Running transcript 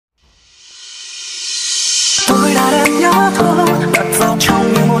nhớ thương đặt vào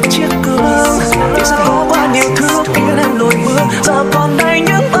trong như một chiếc gương. Vì sao có quá nhiều thứ khiến em lùi bước, giờ còn đây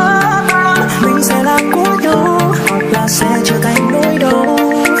những ước mình sẽ là của nhau hoặc là sẽ trở thành nỗi đau.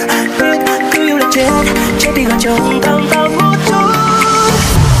 Biết cứ yêu là chết, chết đi gần trong thầm thầm một chút.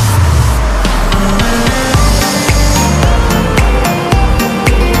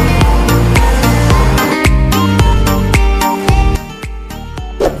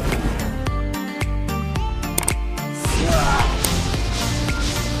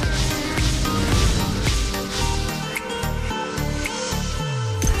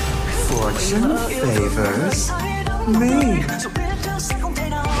 Fortune favors me.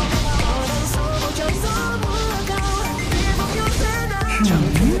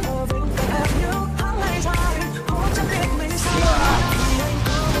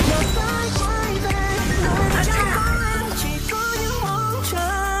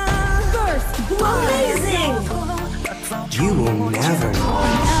 Amazing! You will never know.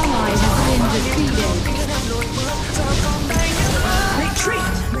 An ally has been defeated. Retreat!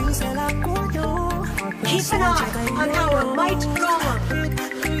 Keep an eye on our might golem.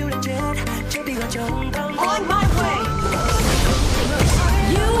 On my way!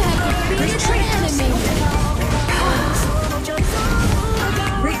 You have defeated an enemy.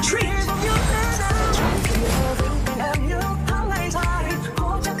 Retreat!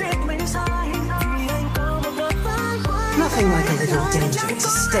 Nothing like a little danger to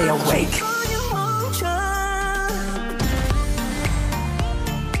stay awake.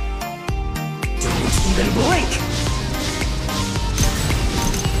 Don't even blink!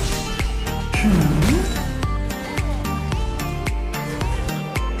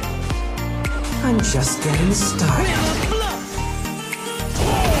 I'm just getting started.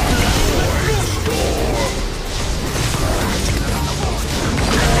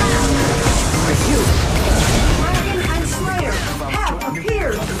 Dragon and Slayer have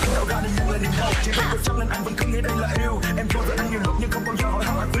appeared!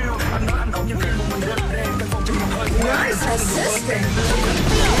 Nice assisting!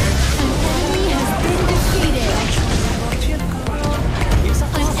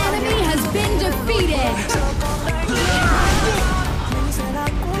 An enemy has been defeated.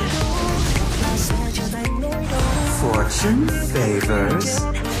 Fortune favors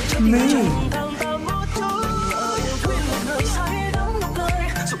me.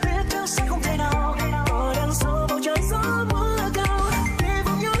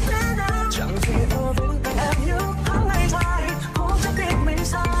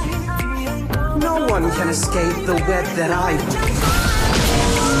 No one can escape the web that I weave.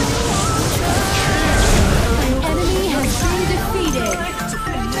 An enemy has been defeated.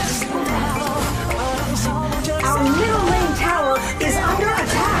 Our middle lane tower is under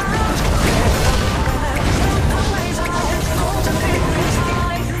attack!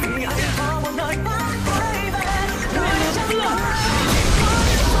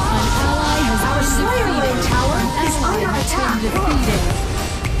 Our Slayer lane tower is under attack! Defeated.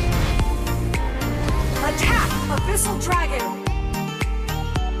 Attack! Abyssal Dragon!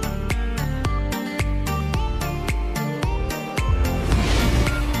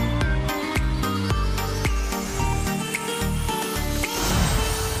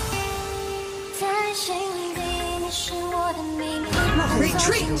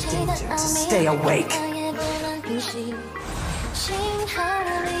 Retreat! Danger to stay awake.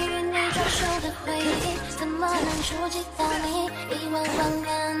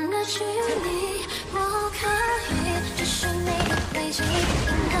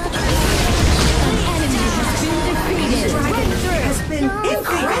 Has been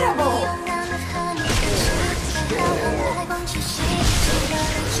incredible!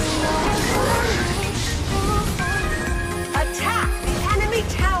 Attack the enemy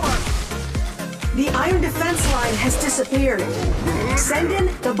tower! The iron defense line has disappeared. Send in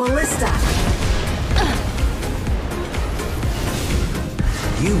the ballista.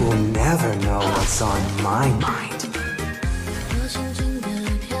 You will never know what's on my mind.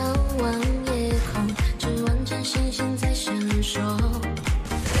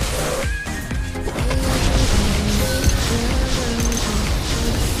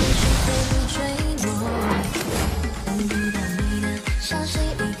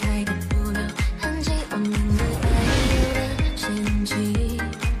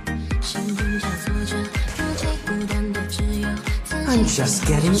 I'm just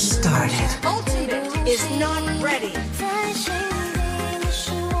getting started. Ultimate is not ready.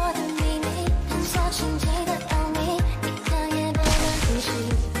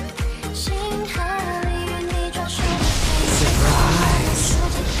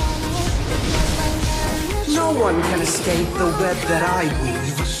 No No one can escape the web that I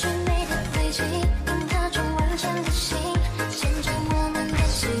weave.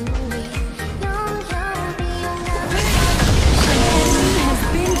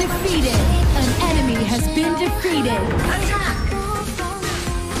 An enemy has been defeated.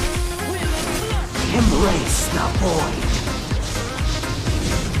 Embrace the void.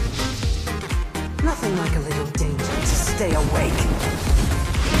 Nothing like a little danger to stay awake.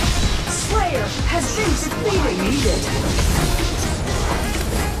 Slayer has been defeated. I need it.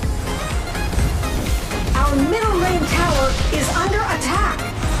 Our middle lane tower is under attack.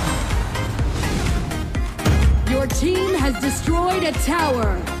 Your team has destroyed a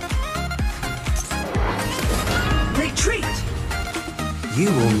tower. Retreat. You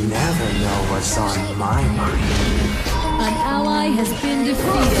will never know what's on my mind. An ally has been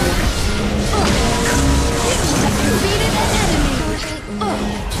defeated. Defeated an enemy.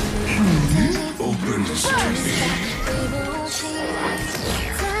 Open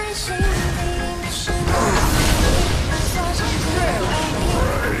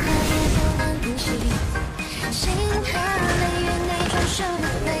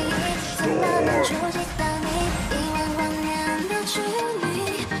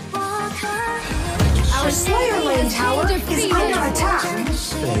Our Slayer lane tower is under attack.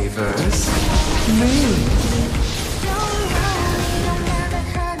 Favors me.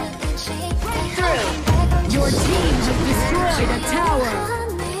 Your team has destroyed a tower.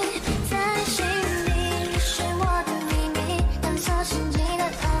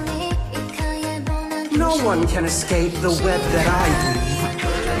 No one can escape the web that I weave.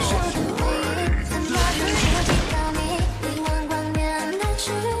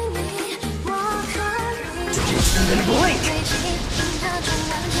 Blink!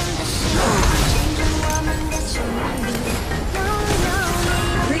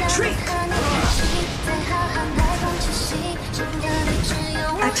 Retreat.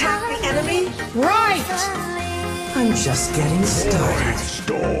 Attack the enemy. Right! I'm just getting started.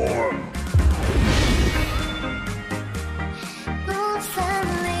 storm.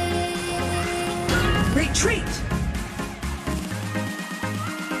 Retreat.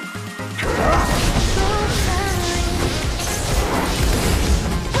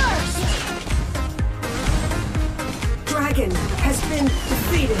 Dragon has been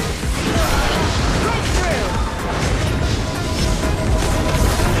defeated. Breakthrough.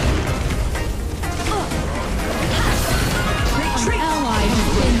 Retreat. Ally has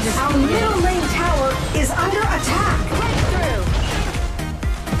been Our defeated. middle lane tower is under attack. Breakthrough.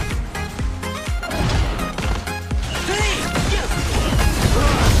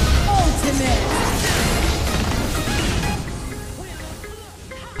 Ultimate.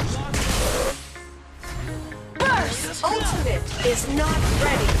 Burst! Ultimate is not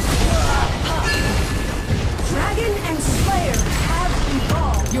ready. Dragon and Slayer have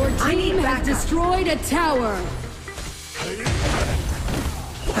evolved. Your I need team has backup. destroyed a tower.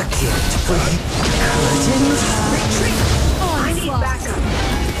 A gift for you. Curtains. Retreat. I need Onslaught. backup.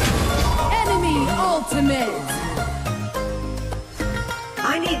 Enemy ultimate.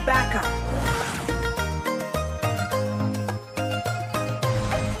 I need backup.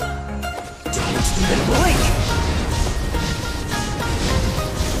 Even blink!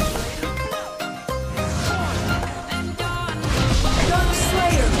 Dark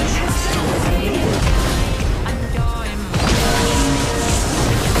Slayer has been defeated.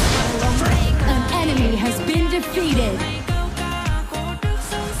 An enemy has been defeated.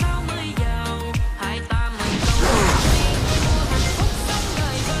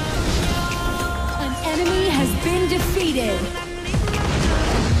 An enemy has been defeated.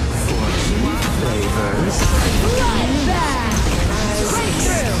 Favors Run!